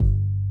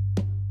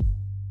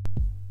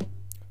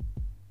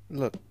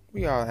Look,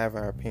 we all have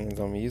our opinions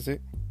on music,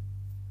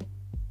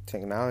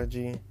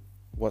 technology,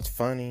 what's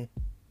funny,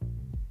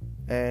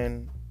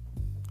 and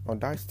on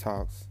Dice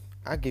Talks,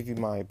 I give you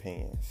my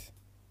opinions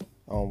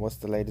on what's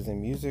the latest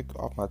in music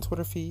off my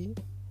Twitter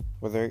feed,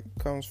 whether it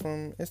comes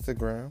from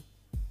Instagram,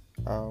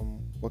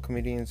 what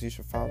comedians you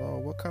should follow,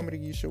 what comedy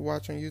you should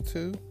watch on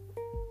YouTube,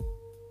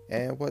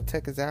 and what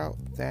tech is out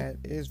that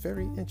is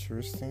very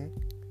interesting,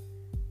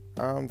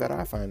 that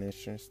I find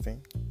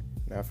interesting.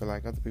 And I feel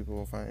like other people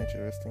will find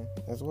interesting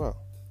as well.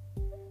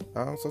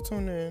 So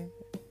tune in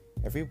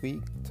every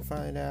week to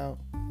find out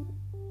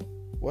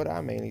what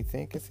I mainly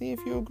think and see if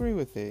you agree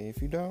with it.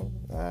 If you don't,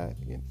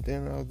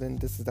 then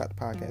this is not the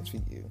podcast for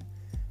you.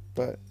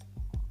 But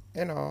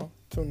in all,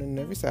 tune in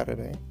every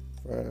Saturday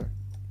for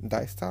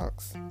Dice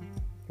Talks,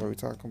 where we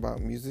talk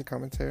about music,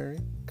 commentary,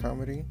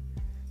 comedy,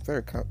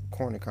 very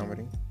corny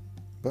comedy,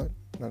 but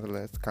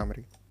nonetheless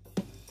comedy.